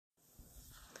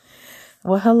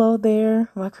Well, hello there,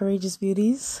 my courageous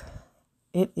beauties.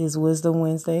 It is Wisdom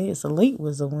Wednesday. It's a late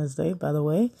Wisdom Wednesday, by the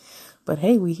way. But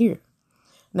hey, we here.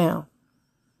 Now,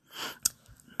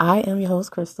 I am your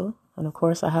host, Crystal. And of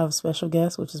course, I have a special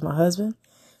guest, which is my husband,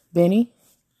 Benny.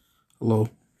 Hello.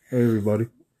 Hey, everybody.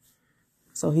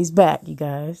 So he's back, you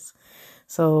guys.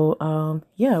 So,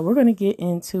 we're going to get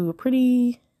into a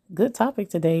pretty good topic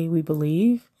today, we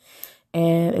believe.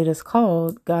 And it is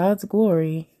called God's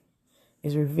Glory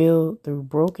is Revealed Through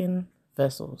Broken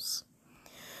Vessels.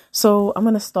 So I'm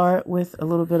going to start with a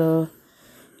little bit of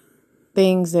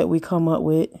things that we come up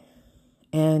with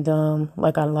and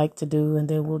like I like to do, and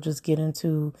then we'll just get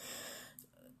into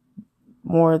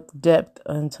more depth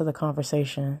into the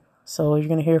conversation. So you're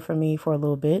going to hear from me for a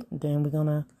little bit, and then we're going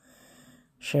to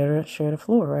share the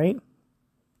floor, right?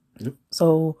 Yep.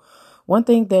 So one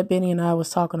thing that Benny and I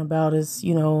was talking about is,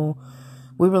 we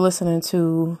were listening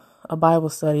to a Bible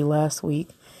study last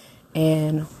week,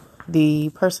 and the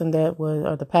person that was,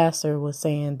 or the pastor was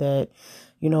saying that,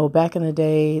 back in the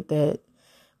day that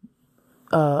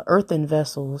earthen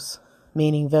vessels,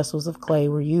 meaning vessels of clay,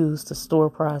 were used to store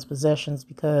prized possessions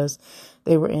because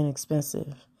they were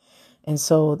inexpensive. And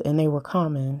they were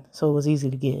common, so it was easy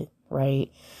to get,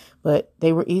 right? But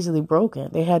they were easily broken.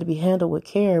 They had to be handled with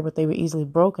care, but they were easily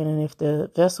broken. And if the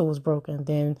vessel was broken,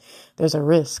 then there's a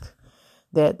risk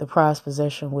that the prized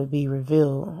possession would be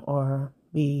revealed or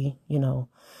be,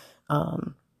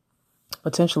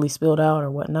 potentially spilled out or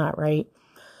whatnot, right?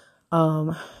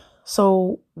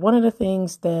 So one of the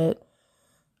things that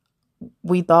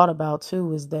we thought about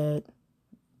too is that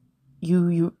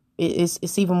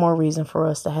it's even more reason for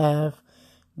us to have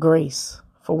grace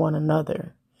for one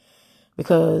another,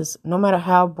 because no matter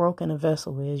how broken a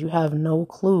vessel is, you have no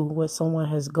clue what someone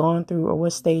has gone through or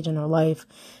what stage in their life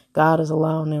God is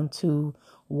allowing them to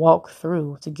walk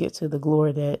through to get to the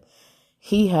glory that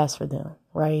He has for them,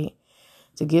 right?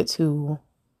 To get to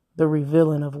the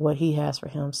revealing of what He has for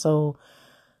him. So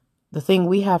the thing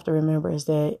we have to remember is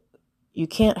that you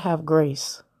can't have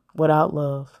grace without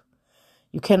love.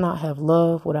 You cannot have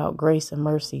love without grace and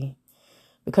mercy,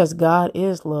 because God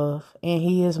is love and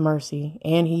He is mercy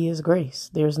and He is grace.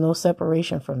 There's no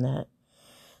separation from that.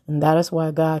 And that is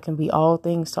why God can be all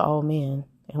things to all men.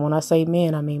 And when I say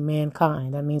men, I mean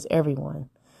mankind. That means everyone.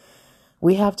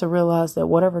 We have to realize that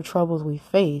whatever troubles we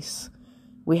face,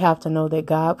 we have to know that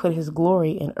God put His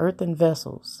glory in earthen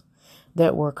vessels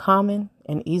that were common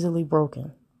and easily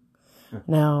broken.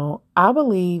 Now, I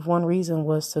believe one reason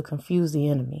was to confuse the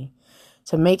enemy,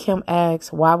 to make him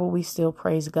ask, why would we still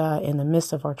praise God in the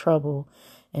midst of our trouble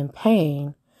and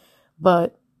pain?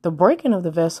 But the breaking of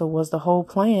the vessel was the whole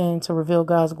plan to reveal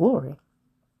God's glory,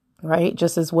 right?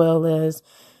 Just as well as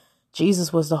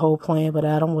Jesus was the whole plan, but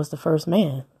Adam was the first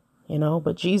man,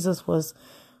 but Jesus was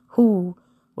who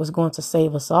was going to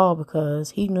save us all,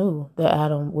 because He knew that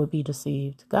Adam would be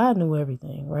deceived. God knew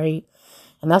everything, right?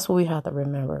 And that's what we have to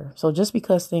remember. So just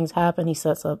because things happen, He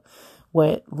sets up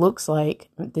what looks like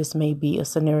this may be a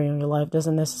scenario in your life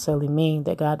doesn't necessarily mean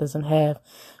that God doesn't have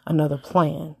another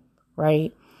plan,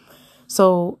 right?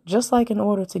 So just like in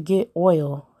order to get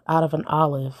oil out of an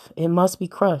olive, it must be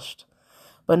crushed.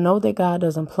 But know that God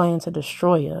doesn't plan to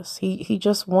destroy us. He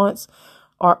just wants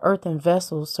our earthen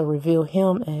vessels to reveal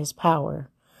Him and His power.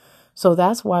 So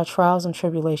that's why trials and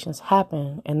tribulations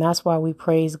happen. And that's why we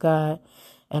praise God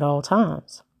at all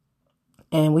times.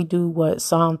 And we do what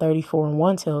Psalm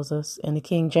 34:1 tells us. In the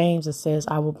King James, it says,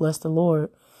 I will bless the Lord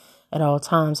at all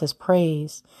times. His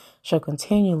praise shall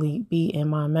continually be in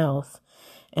my mouth.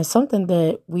 And something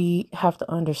that we have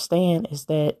to understand is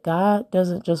that God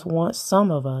doesn't just want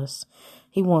some of us.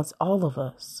 He wants all of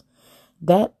us.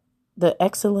 That the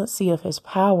excellency of His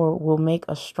power will make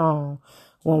us strong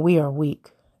when we are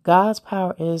weak. God's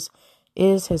power is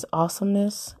His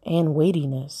awesomeness and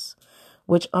weightiness,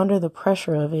 which under the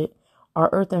pressure of it, our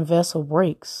earthen vessel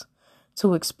breaks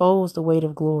to expose the weight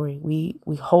of glory we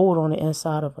hold on the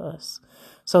inside of us,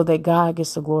 so that God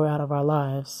gets the glory out of our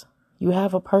lives. You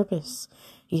have a purpose.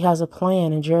 He has a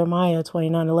plan. And Jeremiah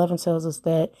 29:11 tells us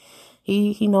that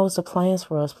He knows the plans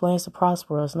for us, plans to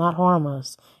prosper us, not harm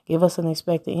us, give us an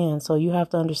expected end. So you have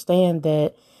to understand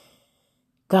that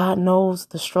God knows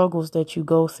the struggles that you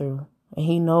go through, and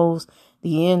He knows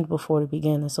the end before the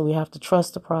beginning. So we have to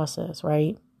trust the process,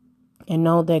 right? And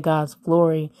know that God's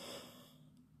glory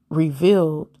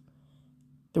revealed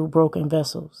through broken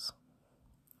vessels.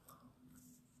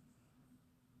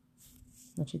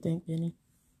 What you think, Benny?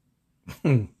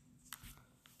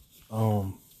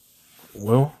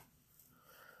 Well,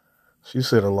 she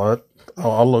said a lot.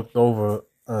 I looked over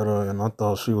at her and I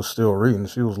thought she was still reading.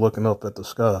 She was looking up at the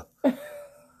sky.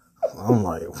 I'm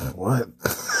like, what?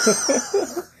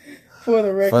 For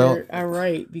the Felt, record, I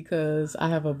write because I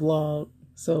have a blog,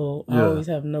 so I yeah. always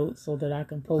have notes so that I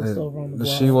can post over on the And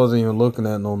she blog. wasn't even looking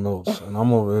at no notes, and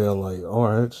I'm over here like, all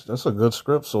right, that's a good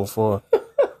script so far.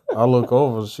 I look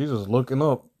over, she's just looking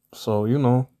up. So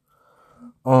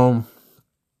um,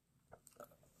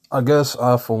 I guess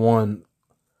I, for one,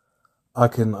 I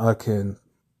can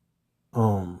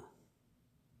um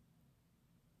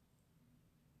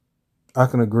I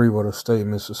can agree with her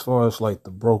statements as far as like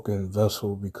the broken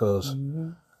vessel, because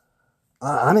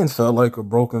I didn't feel like a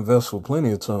broken vessel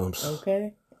plenty of times.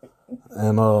 Okay.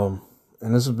 And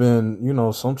it's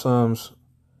been, sometimes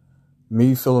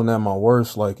me feeling at my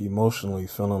worst, like emotionally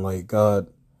feeling like God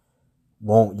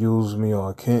won't use me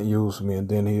or can't use me, and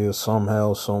then he'll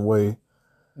somehow, some way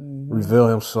reveal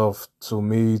himself to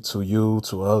me, to you,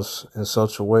 to us in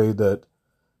such a way that,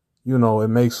 it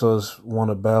makes us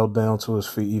want to bow down to his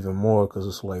feet even more, because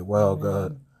it's like, wow,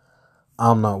 God,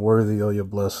 I'm not worthy of your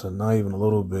blessing, not even a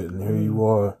little bit. And here you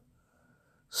are,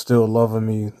 still loving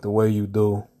me the way you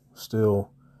do, still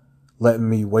letting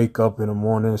me wake up in the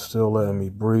morning, still letting me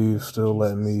breathe, still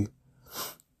letting me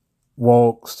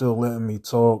walk, still letting me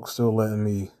talk, still letting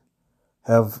me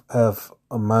have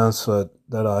a mindset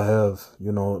that I have,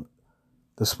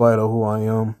 despite of who I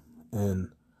am, and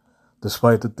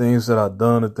despite the things that I've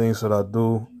done, the things that I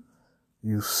do,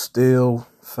 you still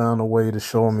found a way to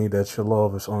show me that your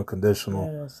love is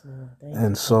unconditional. Yes, Lord. Thank And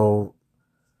you. so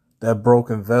that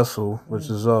broken vessel, which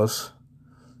is us,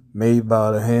 made by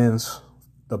the hands,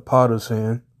 the potter's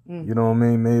hand, you know what I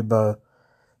mean, made by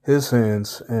his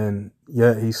hands, and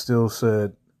yet he still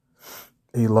said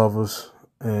he loves us,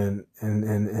 and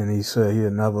he said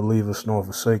he'd never leave us nor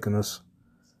forsaken us.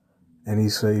 And he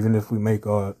said even if we make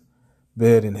our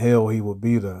bed in hell, he will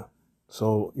be there.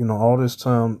 So, all this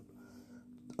time,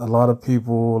 a lot of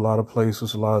people, a lot of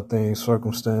places, a lot of things,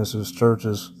 circumstances,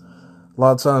 churches, a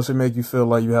lot of times they make you feel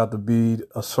like you have to be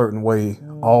a certain way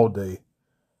all day.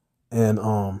 And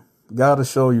God to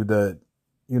show you that,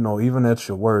 even at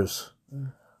your worst,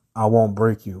 I won't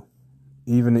break you.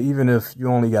 Even if you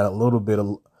only got a little bit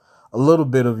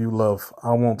of you left,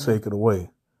 I won't take it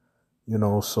away.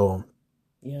 So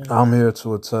Yes. I'm here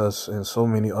to attest, and so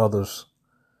many others,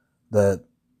 that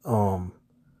God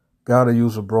will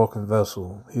use a broken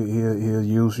vessel. He'll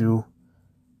use you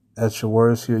at your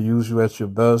worst. He'll use you at your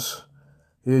best.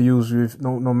 He'll use you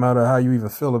no matter how you even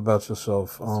feel about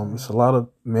yourself. It's a lot of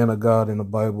men of God in the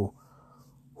Bible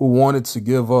who wanted to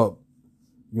give up.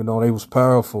 They was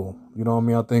powerful. You know what I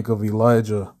mean? I think of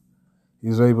Elijah. He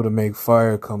was able to make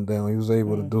fire come down. He was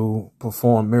able to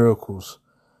perform miracles.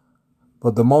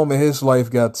 But the moment his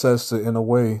life got tested in a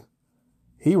way,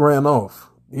 he ran off.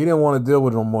 He didn't want to deal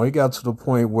with it no more. He got to the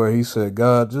point where he said,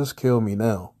 God, just kill me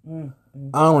now.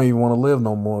 I don't even want to live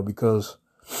no more, because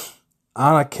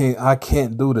I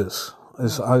can't do this.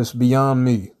 It's beyond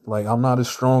me. Like, I'm not as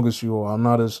strong as you are. I'm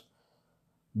not as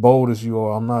bold as you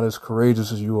are. I'm not as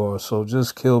courageous as you are. So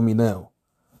just kill me now.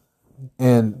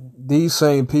 And these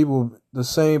same people, the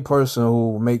same person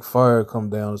who will make fire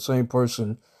come down, the same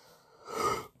person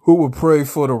who would pray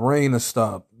for the rain to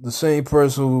stop, the same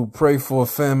person who would pray for a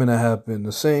famine to happen,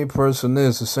 the same person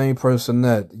this, the same person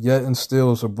that, yet and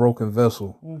still is a broken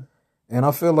vessel. And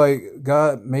I feel like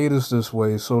God made us this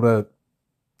way so that,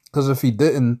 because if he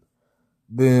didn't,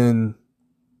 then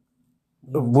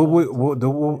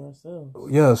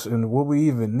yes, and would we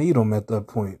even need him at that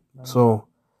point? Right. So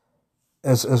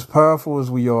as powerful as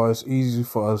we are, it's easy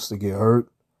for us to get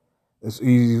hurt. It's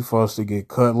easy for us to get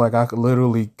cut. Like, I could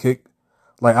literally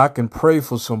I can pray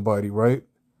for somebody, right?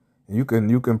 And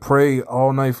you can pray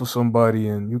all night for somebody,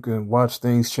 and you can watch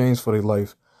things change for their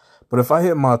life. But if I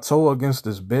hit my toe against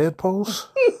this bedpost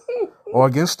or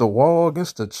against the wall,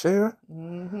 against the chair,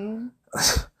 I'm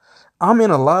in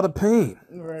a lot of pain,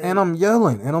 and I'm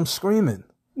yelling and I'm screaming.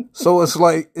 So it's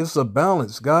like, it's a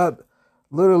balance. God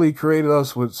literally created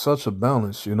us with such a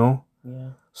balance,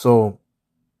 Yeah. So,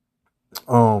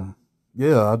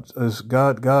 yeah,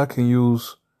 God can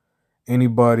use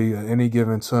anybody at any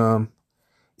given time,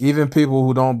 even people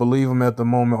who don't believe him at the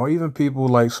moment, or even people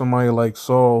like somebody like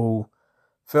Saul, who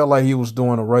felt like he was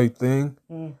doing the right thing,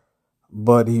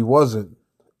 but he wasn't.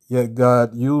 Yet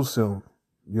God used him.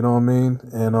 You know what I mean?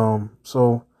 And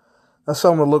so that's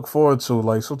something to look forward to.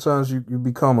 Like, sometimes you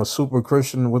become a super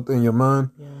Christian within your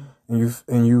mind,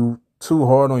 and you too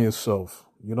hard on yourself.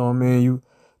 You know what I mean? You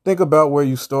think about where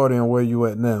you started and where you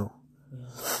at now.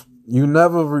 You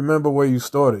never remember where you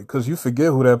started, because you forget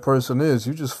who that person is.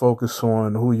 You just focus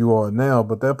on who you are now.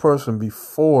 But that person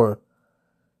before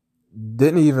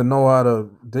didn't even know how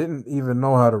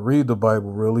to read the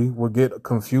Bible, really. Would get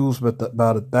confused by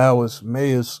the thouest,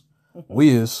 mayest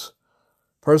Weird.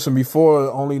 Person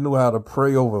before only knew how to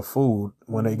pray over food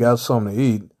when they got something to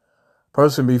eat.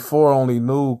 Person before only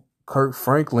knew Kirk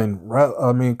Franklin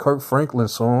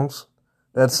songs.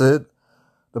 That's it.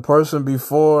 The person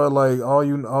before, like,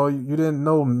 you didn't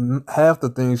know half the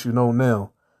things you know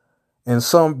now.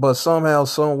 But somehow,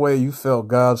 some way you felt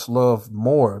God's love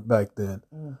more back then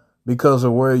because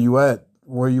of where you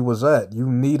was at.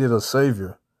 You needed a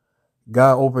savior.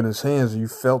 God opened his hands and you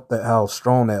felt that how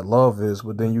strong that love is,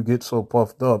 but then you get so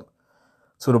puffed up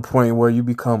to the point where you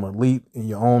become elite in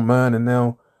your own mind, and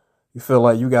now you feel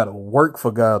like you got to work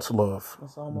for God's love.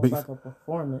 It's almost like a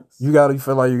performance. You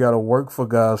feel like you got to work for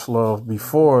God's love.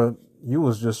 Before, you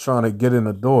was just trying to get in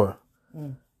the door.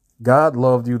 God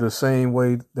loved you the same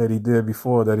way that he did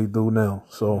before that he do now.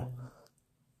 So,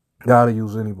 God will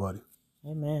use anybody.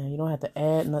 Amen. You don't have to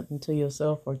add nothing to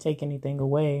yourself or take anything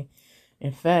away.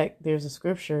 In fact, there's a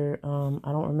scripture,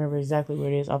 I don't remember exactly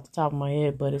where it is off the top of my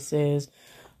head, but it says,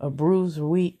 a bruised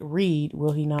reed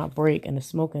will he not break, and a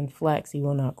smoking flax he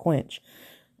will not quench.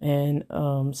 And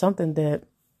something that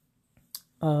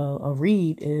a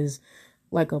reed is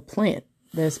like a plant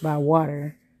that's by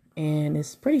water, and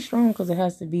it's pretty strong because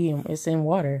it's in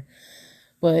water,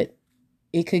 but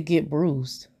it could get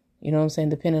bruised. You know what I'm saying?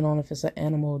 Depending on if it's an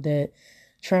animal that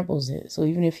tramples it. So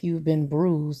even if you've been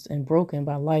bruised and broken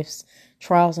by life's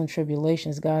trials and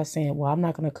tribulations, God's saying, well, I'm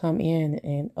not going to come in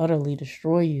and utterly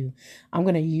destroy you. I'm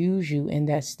going to use you in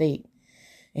that state.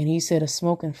 And he said, a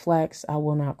smoking flax I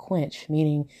will not quench,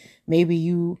 meaning maybe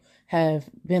you have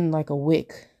been like a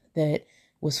wick that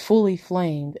was fully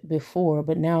flamed before,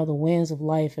 but now the winds of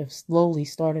life have slowly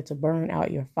started to burn out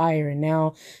your fire. And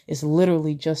now it's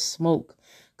literally just smoke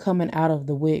coming out of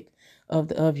the wick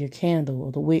of your candle,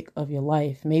 or the wick of your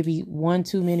life. Maybe one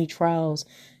too many trials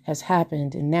has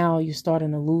happened, and now you're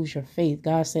starting to lose your faith.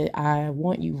 God said, I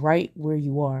want you right where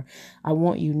you are. I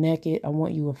want you naked. I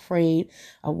want you afraid.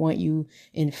 I want you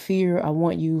in fear. I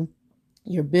want you,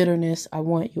 your bitterness. I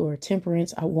want your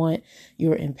temperance. I want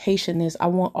your impatientness. I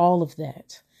want all of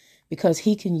that, because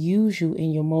he can use you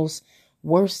in your most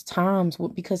worst times.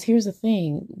 Because here's the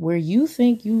thing, where you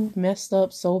think you messed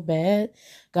up so bad,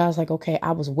 God's like, okay,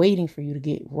 I was waiting for you to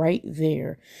get right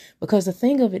there. Because the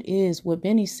thing of it is, what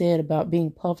Benny said about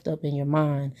being puffed up in your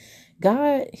mind,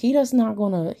 God, he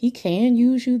can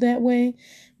use you that way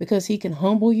because he can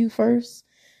humble you first.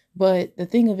 But the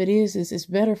thing of it is it's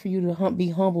better for you to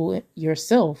be humble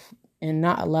yourself and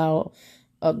not allow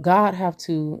for God to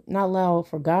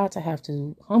have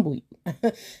to humble you.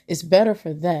 It's better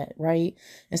for that, right?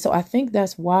 And so I think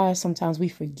that's why sometimes we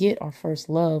forget our first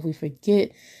love. We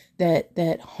forget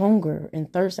that hunger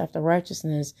and thirst after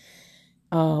righteousness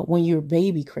when you're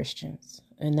baby Christians.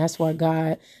 And that's why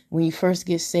God, when you first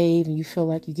get saved and you feel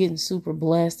like you're getting super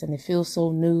blessed and it feels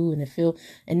so new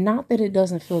and not that it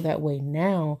doesn't feel that way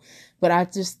now, but I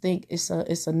just think it's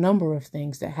a number of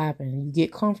things that happen. You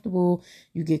get comfortable,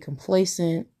 you get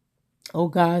complacent. Oh,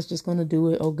 God's just going to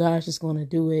do it. Oh, God's just going to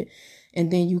do it.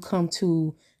 And then you come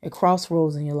to a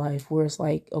crossroads in your life where it's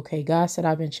like, okay, God said,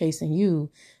 I've been chasing you.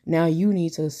 Now you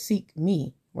need to seek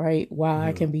me, right? While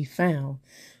I can be found.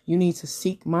 You need to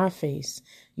seek my face.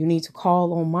 You need to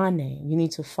call on my name. You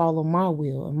need to follow my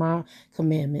will and my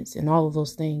commandments and all of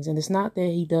those things. And it's not that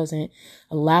he doesn't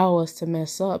allow us to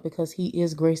mess up, because he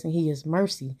is grace and he is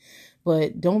mercy.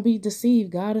 But don't be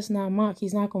deceived. God is not mocked.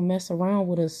 He's not going to mess around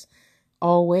with us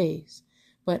always.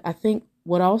 But I think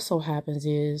what also happens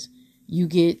is you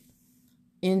get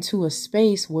into a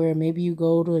space where maybe you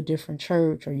go to a different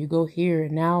church or you go here,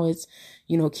 and now it's,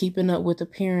 keeping up with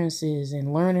appearances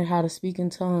and learning how to speak in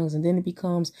tongues. And then it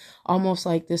becomes almost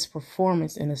like this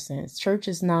performance in a sense. Church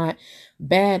is not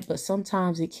bad, but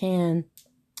sometimes it can,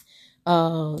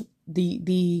 I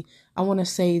want to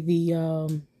say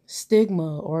the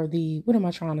stigma or what am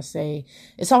I trying to say?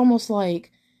 It's almost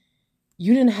like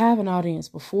you didn't have an audience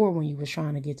before when you were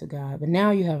trying to get to God, but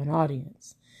now you have an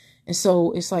audience. And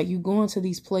so it's like you go into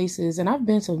these places, and I've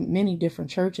been to many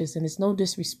different churches, and it's no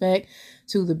disrespect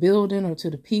to the building or to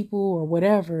the people or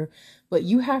whatever, but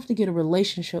you have to get a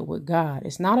relationship with God.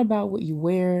 It's not about what you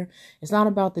wear. It's not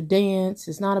about the dance.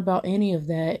 It's not about any of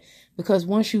that, because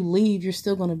once you leave, you're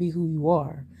still going to be who you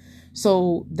are.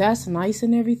 So that's nice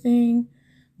and everything,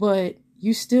 but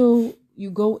you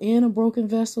go in a broken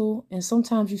vessel, and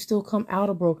sometimes you still come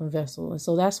out a broken vessel. And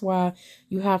so that's why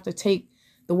you have to take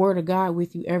the word of God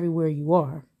with you everywhere you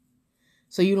are,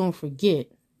 so you don't forget,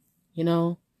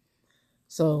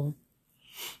 So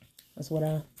that's what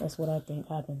I think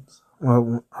happens.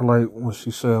 Well, I like what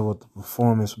she said with the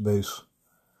performance base.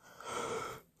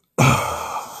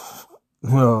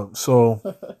 Well, so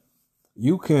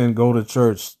you can go to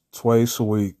church twice a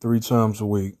week, 3 times a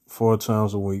week, 4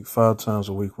 times a week, 5 times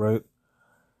a week, right?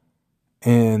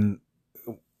 And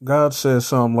God said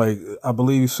something like, I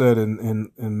believe he said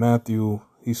in Matthew,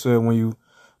 he said, when you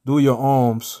do your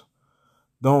alms,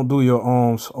 don't do your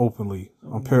alms openly.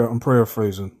 I'm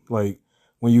paraphrasing. Like,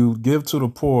 when you give to the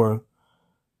poor,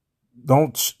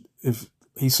 if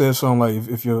he said something like,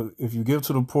 if you give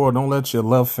to the poor, don't let your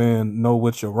left hand know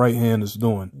what your right hand is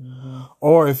doing.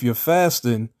 Or if you're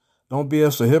fasting, don't be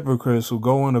as the hypocrites who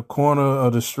go in the corner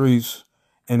of the streets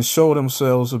and show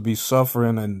themselves to be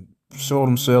suffering and show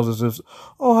themselves as if,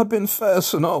 oh, I've been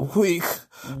fasting all week,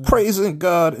 praising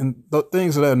God and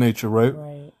things of that nature, right?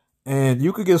 And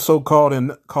you could get so caught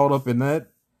up in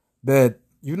that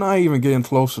you're not even getting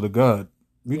closer to God.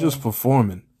 You're just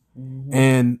performing.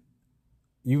 And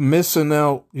you missing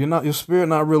out. Your spirit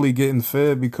not really getting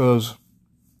fed because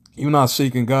you're not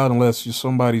seeking God unless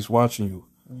somebody's watching you.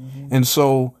 And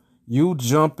so you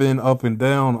jumping up and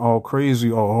down all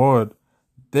crazy or hard,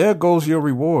 there goes your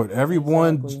reward.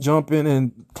 Everyone jumping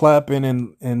and clapping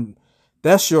and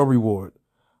that's your reward.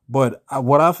 But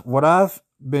what I've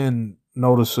been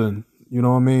noticing, you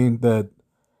know what I mean, that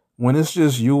when it's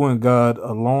just you and God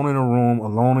alone in a room,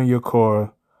 alone in your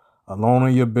car, alone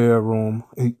in your bedroom,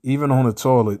 even on the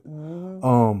toilet,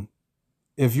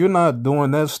 if you're not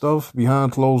doing that stuff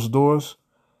behind closed doors,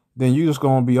 then you're just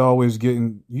going to always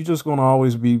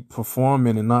be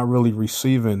performing and not really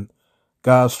receiving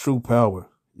God's true power.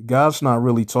 God's not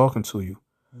really talking to you.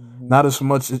 Not as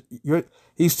much.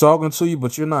 He's talking to you,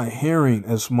 but you're not hearing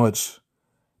as much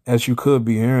as you could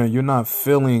be hearing. You're not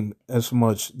feeling as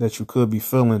much that you could be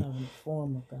feeling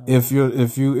if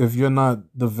you're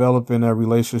not developing that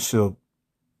relationship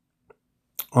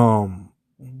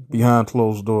behind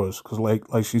closed doors. Because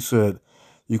like she said,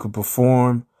 you can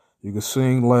perform, you can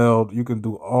sing loud, you can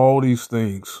do all these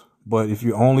things, but if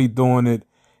you're only doing it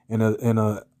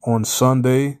on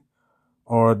Sunday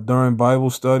or during Bible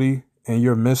study and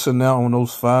you're missing out on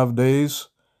those 5 days,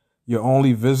 you're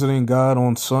only visiting God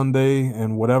on Sunday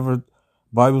and whatever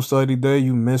Bible study day,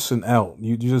 you missing out.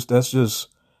 That's just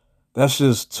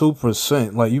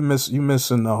 2%. Like you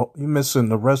missing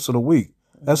the rest of the week.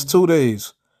 That's 2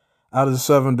 days out of the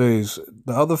 7 days.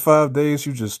 The other 5 days,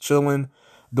 you just chilling,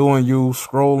 doing you,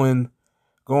 scrolling,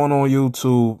 going on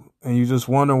YouTube, and you just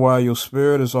wonder why your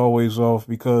spirit is always off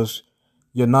because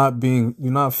you're not feeding,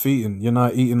 you're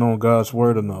not eating on God's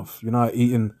word enough. You're not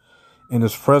eating in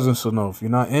his presence enough.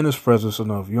 You're not in his presence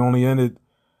enough. You're only in it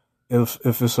if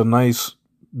it's a nice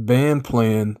band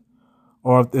playing,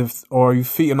 or you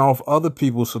feeding off other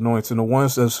people's anointing, the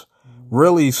ones that's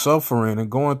really suffering and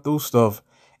going through stuff,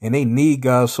 and they need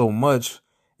God so much.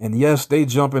 And yes, they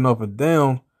jumping up and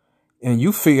down, and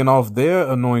you feeding off their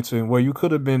anointing where you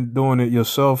could have been doing it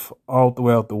yourself all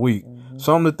throughout the week.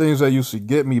 Some of the things that used to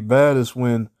get me bad is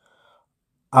when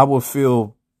I would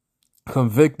feel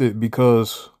convicted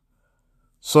because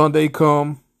Sunday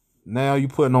come, now you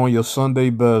putting on your Sunday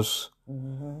best,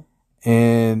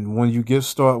 and when you get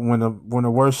started, when the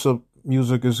worship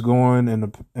music is going and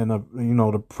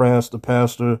the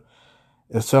pastor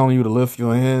is telling you to lift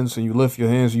your hands, and you lift your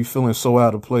hands, you feeling so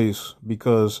out of place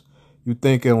because you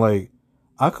thinking like,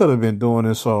 I could have been doing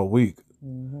this all week,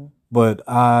 but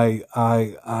I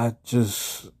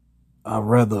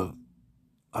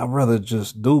rather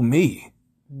just do me.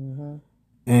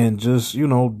 And just,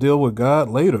 deal with God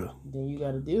later. Then you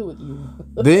got to deal with you.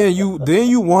 then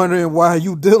you wondering why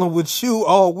you dealing with you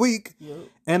all week,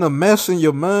 and a mess in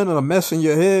your mind and a mess in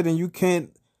your head, and you can't,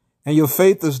 and your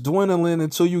faith is dwindling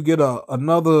until you get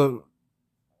another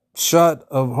shot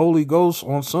of Holy Ghost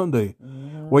on Sunday,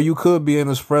 where you could be in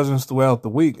his presence throughout the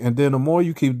week. And then the more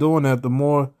you keep doing that, the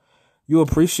more you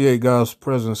appreciate God's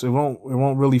presence. It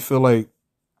won't really feel like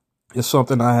it's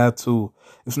something I had to.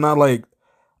 It's not like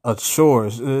a chore.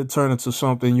 It turned into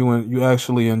something you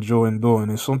actually enjoy doing.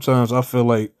 And sometimes I feel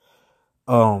like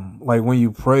when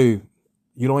you pray,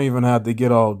 you don't even have to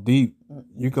get all deep.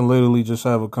 You can literally just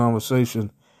have a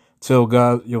conversation, tell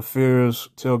God your fears,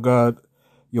 tell God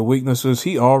your weaknesses.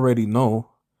 He already know.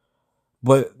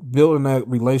 But building that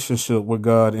relationship with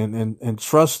God and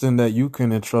trusting that you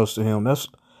can entrust to him,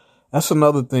 that's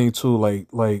another thing too.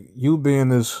 Like you being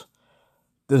this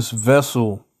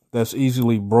vessel that's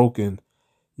easily broken,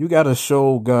 you got to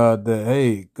show God that,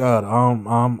 hey, God,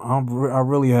 I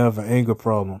really have an anger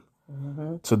problem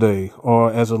today,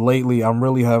 or as of lately, I'm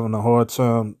really having a hard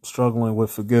time struggling with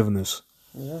forgiveness,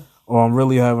 or I'm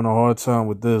really having a hard time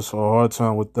with this or a hard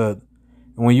time with that.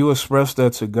 And when you express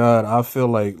that to God, I feel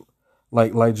like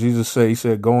Jesus said, he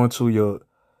said, go into your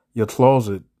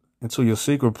closet, into your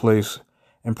secret place,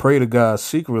 and pray to God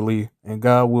secretly, and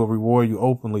God will reward you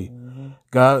openly.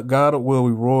 God will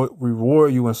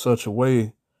reward you in such a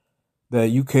way that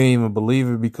you can't even believe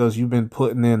it, because you've been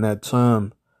putting in that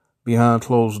time behind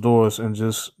closed doors and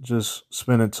just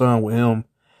spending time with him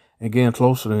and getting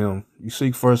closer to him. You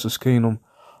seek first his kingdom,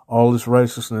 all his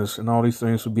righteousness, and all these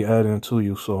things will be added into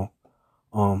you. So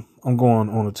I'm going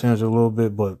on a tangent a little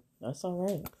bit, but That's all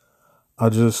right. I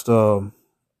just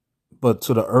but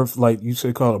to the earth, like you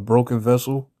say, called a broken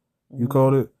vessel, you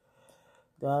called it.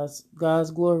 God's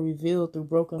glory revealed through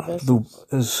broken vessels.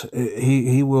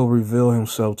 He will reveal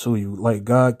himself to you. Like,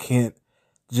 God can't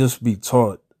just be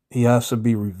taught; he has to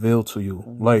be revealed to you.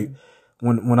 Like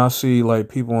when I see like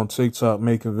people on TikTok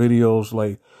making videos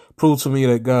like, prove to me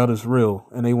that God is real,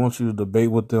 and they want you to debate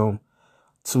with them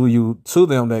to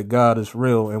them that God is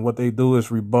real, and what they do is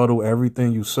rebuttal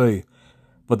everything you say.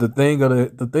 But the thing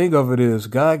of it is,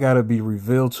 God got to be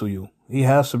revealed to you. He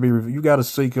has to be. You got to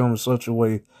seek him in such a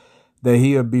way that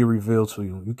he'll be revealed to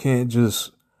you. I can't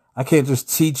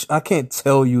just teach. I can't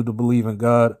tell you to believe in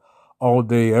God all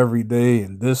day, every day,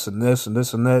 and this and this and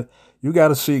this and that. You got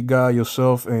to seek God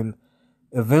yourself, and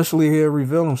eventually he'll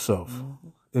reveal himself.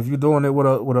 If you're doing it with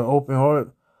an open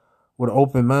heart, with an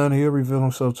open mind, he'll reveal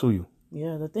himself to you.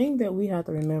 Yeah, the thing that we have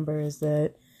to remember is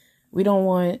that we don't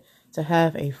want to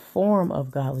have a form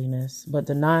of godliness, but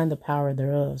denying the power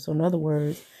thereof. So in other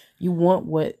words, you want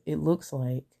what it looks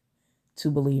like to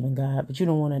believe in God, but you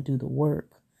don't want to do the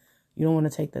work. You don't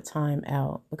want to take the time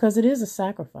out, because it is a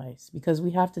sacrifice, because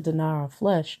we have to deny our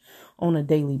flesh on a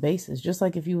daily basis. Just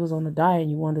like if you was on a diet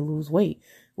and you wanted to lose weight,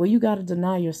 well, you got to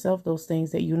deny yourself those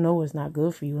things that you know is not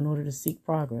good for you in order to seek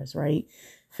progress, right?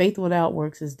 Faith without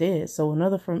works is dead. So in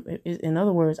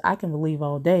other words, I can believe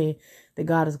all day that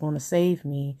God is going to save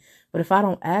me, but if I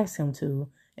don't ask him to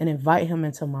and invite him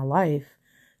into my life,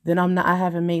 then I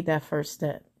haven't made that first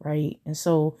step, right? And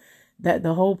so that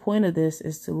the whole point of this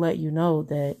is to let you know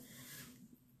that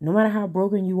no matter how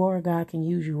broken you are, God can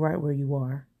use you right where you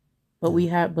are.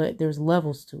 But there's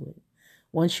levels to it.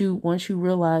 Once you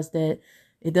realize that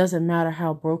it doesn't matter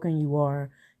how broken you are,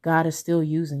 God is still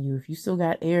using you. If you still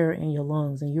got air in your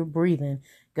lungs and you're breathing,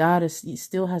 He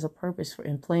still has a purpose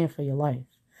and plan for your life.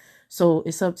 So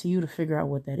it's up to you to figure out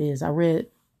what that is. I read,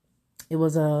 it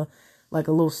was like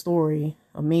a little story,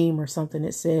 a meme or something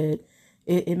that said,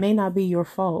 it may not be your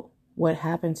fault what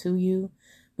happened to you,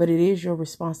 but it is your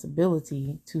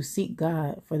responsibility to seek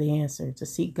God for the answer, to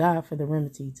seek God for the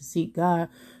remedy, to seek God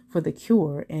for the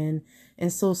cure. And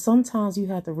so sometimes you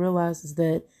have to realize is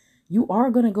that you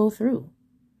are going to go through.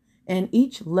 And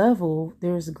each level,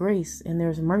 there's grace and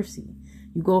there's mercy.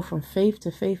 You go from faith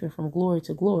to faith and from glory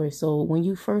to glory. So when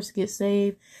you first get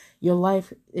saved, your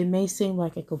life, it may seem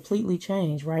like it completely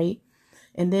changed, right?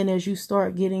 And then as you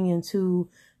start getting into,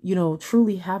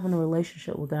 truly having a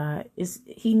relationship with God,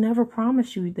 he never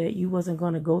promised you that you wasn't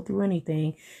going to go through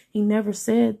anything. He never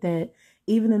said that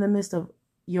even in the midst of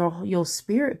your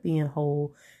spirit being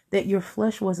whole, that your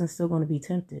flesh wasn't still going to be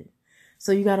tempted.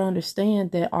 So you got to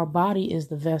understand that our body is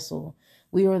the vessel.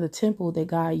 We are the temple that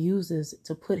God uses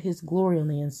to put his glory on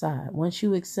the inside. Once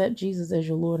you accept Jesus as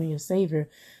your Lord and your Savior,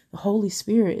 the Holy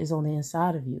Spirit is on the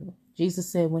inside of you.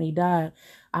 Jesus said when he died,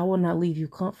 I will not leave you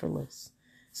comfortless.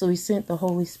 So he sent the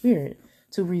Holy Spirit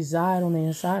to reside on the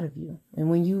inside of you. And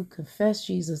when you confess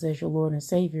Jesus as your Lord and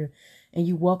Savior and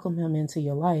you welcome him into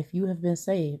your life, you have been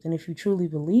saved. And if you truly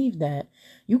believe that,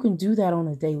 you can do that on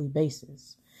a daily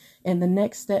basis. And the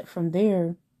next step from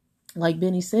there, like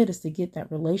Benny said, is to get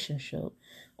that relationship.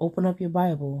 Open up your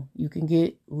Bible. You can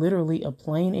get literally a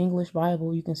plain English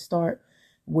Bible. You can start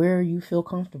where you feel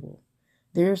comfortable.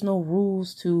 There's no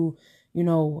rules to,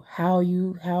 how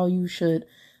you should,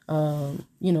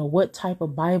 what type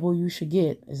of Bible you should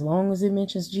get. As long as it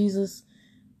mentions Jesus,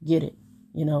 get it,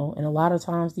 And a lot of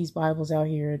times these Bibles out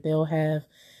here, they'll have,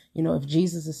 if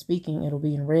Jesus is speaking, it'll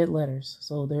be in red letters.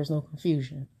 So there's no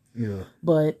confusion. Yeah.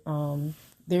 But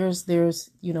there's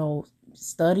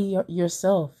study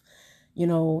yourself.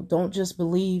 Don't just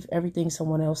believe everything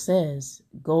someone else says.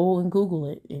 Go and Google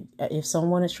it. If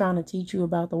someone is trying to teach you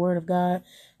about the Word of God,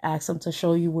 ask them to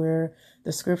show you where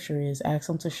the scripture is. Ask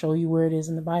them to show you where it is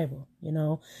in the Bible.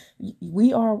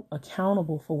 We are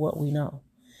accountable for what we know.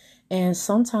 And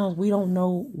sometimes we don't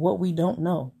know what we don't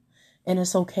know. And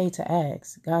it's okay to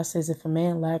ask. God says, if a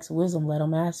man lacks wisdom, let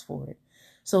him ask for it.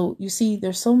 So you see,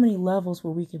 there's so many levels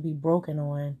where we can be broken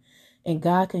on, and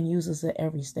God can use us at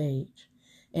every stage.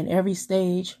 And every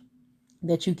stage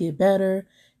that you get better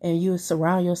and you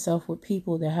surround yourself with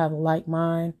people that have a like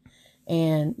mind,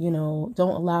 and, don't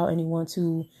allow anyone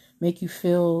to make you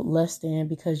feel less than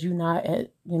because you're not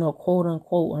at, quote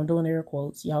unquote, I'm doing air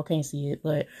quotes. Y'all can't see it,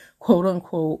 but quote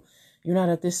unquote, You're not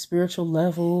at this spiritual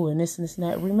level and this and this and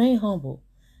that. Remain humble.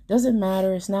 Doesn't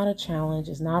matter. It's not a challenge.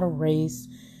 It's not a race.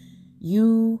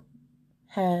 You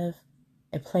have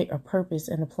a purpose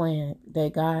and a plan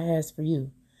that God has for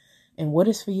you. And what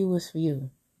is for you is for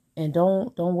you. And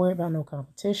don't worry about no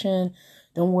competition.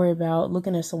 Don't worry about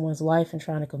looking at someone's life and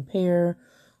trying to compare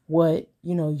what,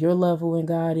 your level in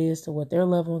God is to what their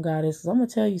level in God is. Because I'm going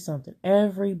to tell you something.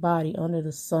 Everybody under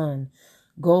the sun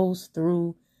goes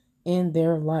through in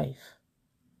their life.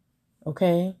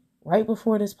 Okay? Right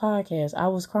before this podcast, I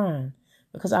was crying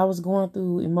because I was going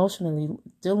through emotionally,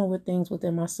 dealing with things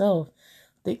within myself,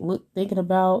 thinking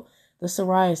about the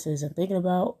psoriasis and thinking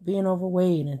about being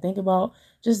overweight and thinking about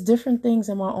just different things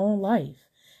in my own life.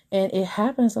 And it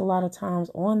happens a lot of times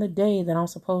on the day that I'm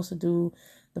supposed to do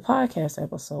the podcast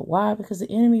episode. Why? Because the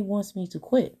enemy wants me to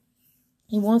quit.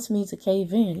 He wants me to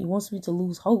cave in. He wants me to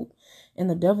lose hope. And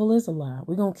the devil is a lie.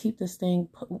 We're going to keep this thing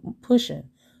pushing.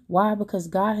 Why? Because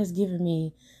God has given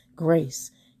me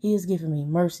grace. He has given me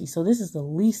mercy. So this is the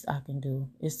least I can do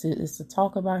is to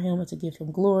talk about him and to give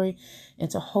him glory and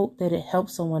to hope that it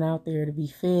helps someone out there to be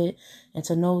fed and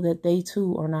to know that they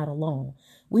too are not alone.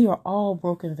 We are all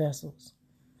broken vessels.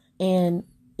 And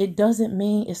it doesn't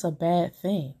mean it's a bad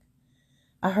thing.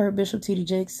 I heard Bishop T.D.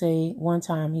 Jakes say one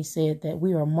time, he said that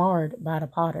we are marred by the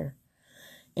potter.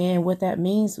 And what that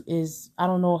means is, I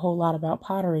don't know a whole lot about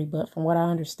pottery, but from what I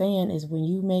understand is when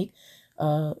you make,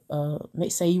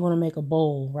 say you want to make a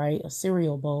bowl, right? A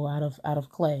cereal bowl out of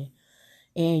clay,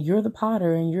 and you're the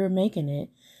potter and you're making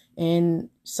it, and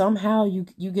somehow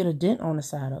you get a dent on the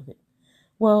side of it.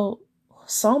 Well,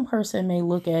 some person may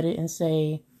look at it and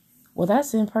say, well,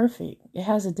 that's imperfect. It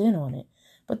has a dent on it.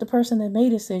 But the person that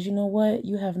made it says, you know what?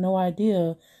 You have no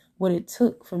idea what it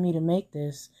took for me to make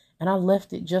this. And I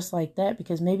left it just like that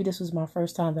because maybe this was my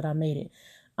first time that I made it.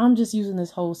 I'm just using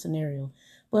this whole scenario.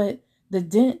 But the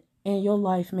dent in your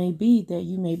life may be that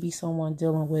you may be someone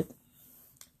dealing with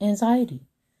anxiety.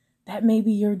 That may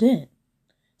be your dent.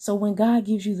 So when God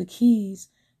gives you the keys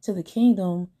to the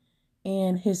kingdom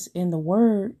and in the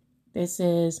word that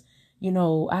says,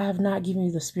 I have not given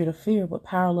you the spirit of fear, but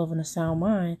power, love, and a sound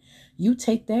mind. You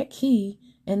take that key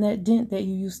and that dent that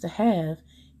you used to have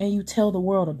and you tell the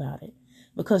world about it.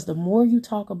 Because the more you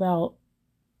talk about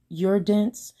your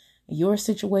dents, your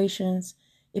situations,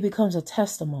 it becomes a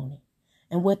testimony.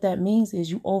 And what that means is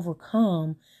you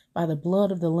overcome by the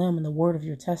blood of the Lamb and the word of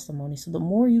your testimony. So the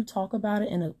more you talk about it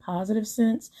in a positive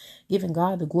sense, giving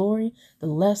God the glory, the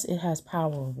less it has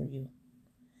power over you.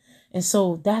 And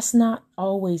so that's not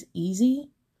always easy,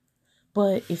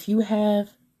 but if you have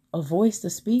a voice to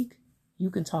speak, you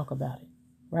can talk about it,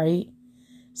 right?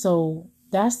 So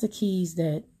that's the keys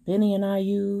that Benny and I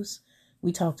use.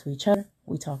 We talk to each other.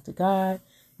 We talk to God.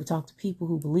 We talk to people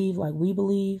who believe like we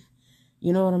believe.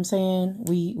 You know what I'm saying?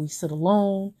 We sit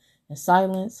alone in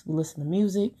silence. We listen to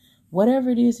music. Whatever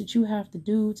it is that you have to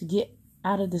do to get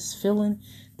out of this feeling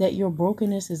that your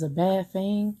brokenness is a bad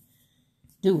thing,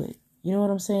 do it. You know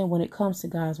what I'm saying? When it comes to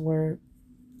God's word,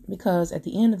 because at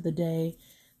the end of the day,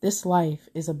 this life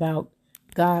is about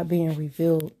God being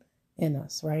revealed in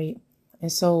us, right?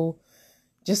 And so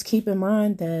just keep in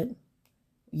mind that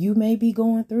you may be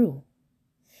going through.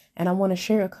 And I want to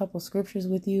share a couple scriptures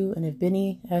with you. And if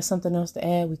Benny has something else to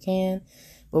add, we can.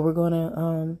 But we're going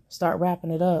to start wrapping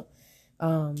it up.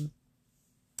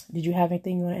 Did you have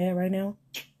anything you want to add right now?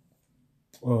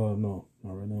 No,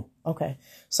 not right now. Okay.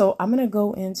 So I'm going to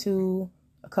go into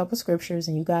a couple scriptures,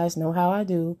 and you guys know how I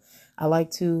do. I like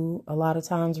to a lot of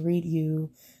times read you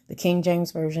the King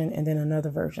James version and then another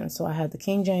version. So I had the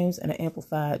King James and an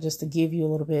Amplified just to give you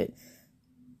a little bit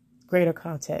greater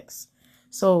context.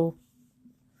 So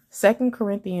 2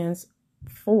 Corinthians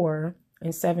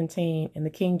 4:17 in the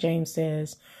King James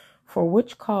says, "For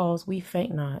which cause we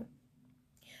faint not,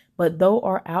 but though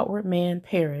our outward man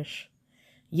perish,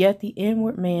 yet the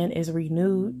inward man is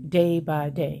renewed day by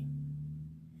day."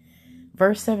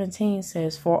 Verse 17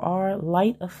 says, "For our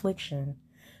light affliction,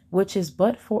 which is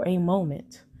but for a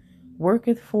moment,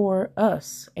 worketh for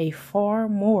us a far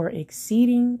more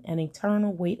exceeding and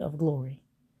eternal weight of glory."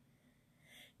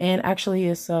 And actually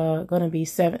it's going to be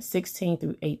 16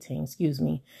 through 18,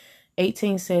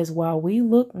 18 says, "While we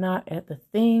look not at the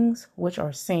things which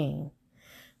are seen,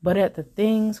 but at the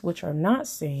things which are not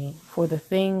seen, for the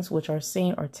things which are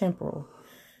seen are temporal,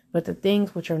 but the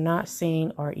things which are not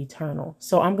seen are eternal."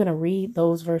 So I'm going to read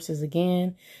those verses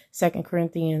again. 2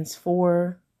 Corinthians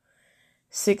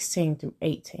 4:16 through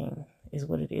 18 is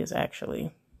what it is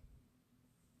actually.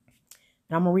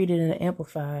 And I'm going to read it in the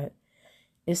Amplified.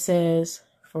 It says,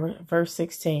 for verse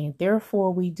 16,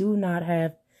 "Therefore we do not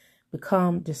have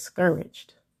become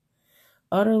discouraged,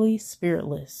 utterly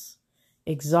spiritless,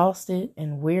 exhausted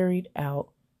and wearied out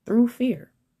through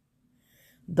fear.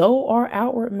 Though our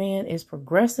outward man is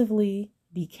progressively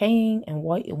decaying and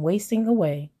wasting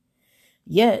away,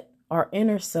 yet our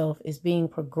inner self is being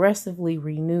progressively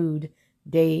renewed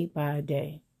day by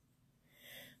day.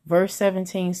 Verse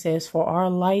 17 says, "For our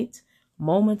light,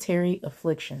 momentary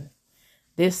affliction,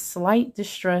 this slight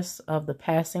distress of the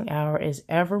passing hour is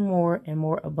ever more and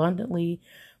more abundantly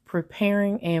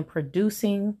preparing and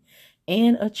producing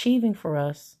and achieving for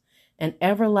us an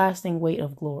everlasting weight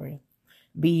of glory,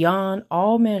 beyond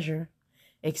all measure,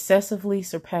 excessively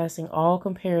surpassing all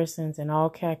comparisons and all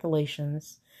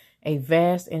calculations, a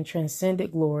vast and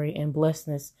transcendent glory and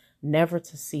blessedness never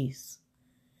to cease."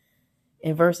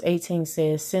 In verse 18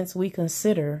 says, "Since we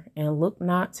consider and look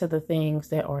not to the things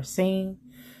that are seen,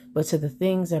 but to the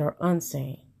things that are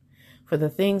unseen. For the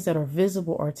things that are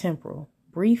visible are temporal,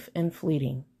 brief and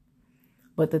fleeting,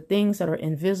 but the things that are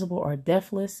invisible are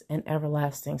deathless and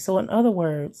everlasting." So in other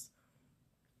words,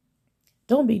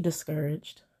 don't be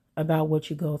discouraged about what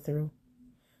you go through.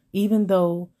 Even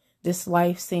though this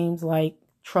life seems like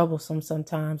troublesome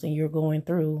sometimes and you're going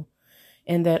through,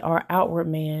 and that our outward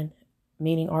man,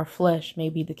 meaning our flesh, may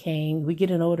be decaying, we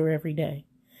getting older every day.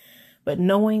 But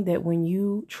knowing that when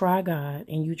you try God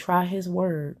and you try his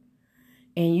word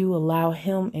and you allow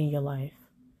him in your life,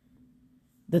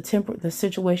 the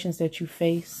situations that you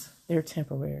face, they're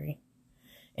temporary.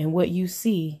 And what you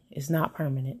see is not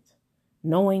permanent.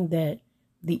 Knowing that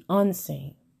the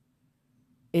unseen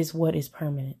is what is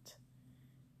permanent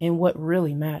and what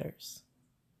really matters.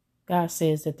 God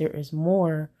says that there is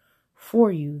more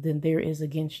for you than there is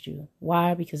against you.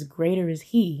 Why? Because greater is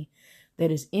he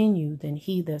that is in you than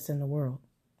he that's in the world,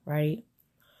 right?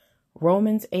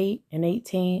 Romans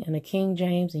 8:18 in the King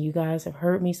James, and you guys have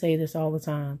heard me say this all the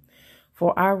time.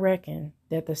 "For I reckon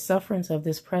that the sufferings of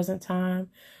this present time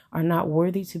are not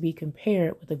worthy to be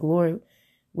compared with the glory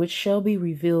which shall be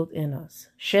revealed in us."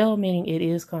 Shall meaning it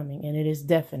is coming and it is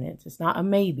definite. It's not a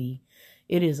maybe.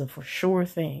 It is a for sure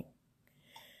thing.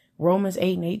 Romans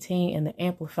 8:18 in the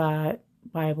Amplified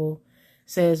Bible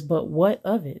says, "But what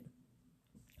of it?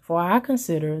 For I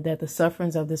consider that the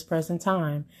sufferings of this present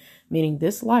time," meaning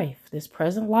this life, this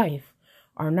present life,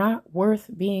 "are not worth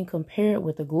being compared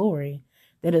with the glory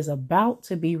that is about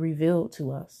to be revealed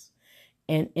to us,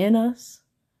 and in us,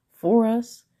 for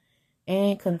us,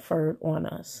 and conferred on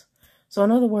us." So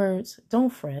in other words, don't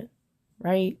fret,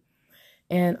 right?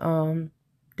 And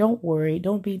don't worry,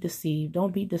 don't be deceived,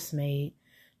 don't be dismayed.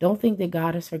 Don't think that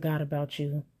God has forgot about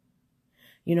you.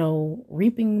 You know,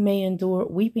 weeping may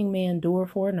endure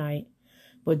for a night,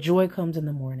 but joy comes in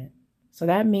the morning. So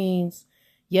that means,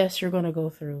 yes, you're going to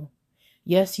go through.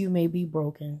 Yes, you may be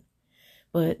broken,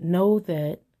 but know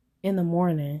that in the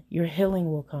morning, your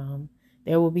healing will come.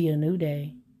 There will be a new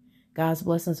day. God's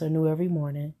blessings are new every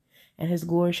morning, and his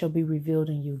glory shall be revealed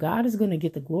in you. God is going to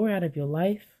get the glory out of your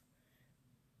life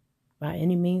by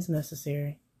any means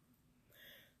necessary.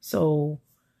 So,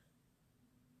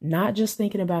 not just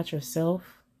thinking about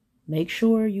yourself, make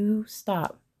sure you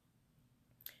stop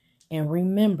and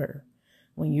remember,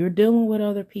 when you're dealing with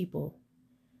other people,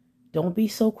 don't be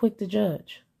so quick to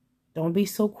judge. Don't be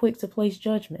so quick to place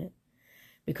judgment,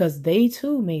 because they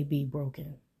too may be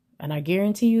broken. And I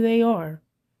guarantee you they are.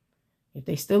 If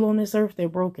they're still on this earth, they're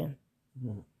broken.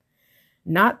 Mm-hmm.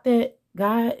 Not that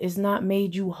God has not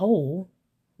made you whole.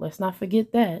 Let's not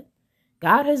forget that.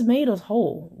 God has made us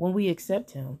whole when we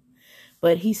accept him.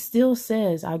 But he still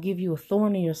says, "I'll give you a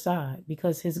thorn in your side,"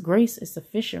 because his grace is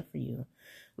sufficient for you.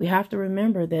 We have to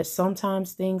remember that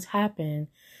sometimes things happen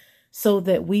so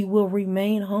that we will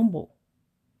remain humble.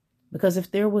 Because if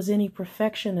there was any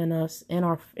perfection in us, in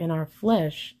our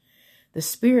flesh, the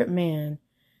spirit man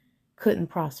couldn't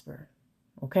prosper.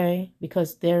 Okay?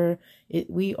 Because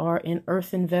we are in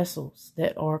earthen vessels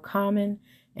that are common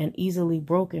and easily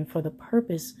broken for the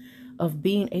purpose of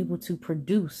being able to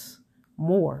produce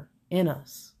more in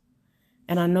us.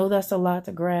 And I know that's a lot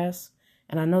to grasp,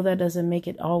 and I know that doesn't make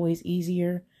it always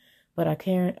easier, but I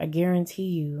guarantee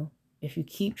you, if you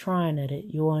keep trying at it,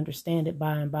 you'll understand it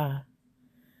by and by.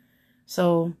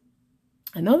 So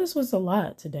I know this was a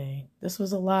lot today. This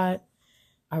was a lot.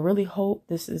 I really hope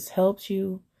this has helped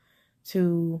you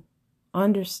to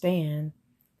understand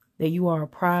that you are a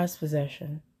prized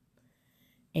possession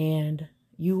and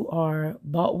you are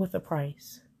bought with a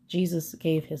price. Jesus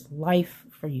gave his life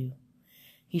for you.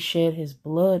 He shed his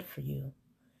blood for you.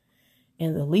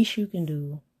 And the least you can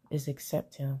do is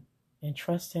accept him and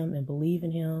trust him and believe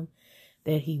in him,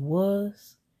 that he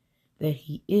was, that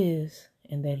he is,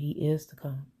 and that he is to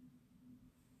come.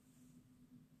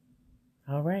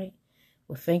 All right.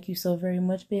 Well, thank you so very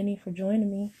much, Benny, for joining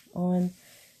me on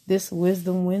this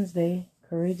Wisdom Wednesday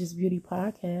Courageous Beauty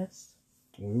podcast.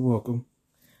 You're welcome.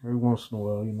 Every once in a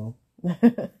while,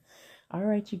 All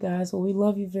right, you guys. Well, we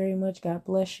love you very much. God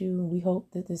bless you. We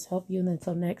hope that this helped you. And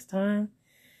until next time,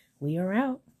 we are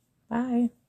out. Bye.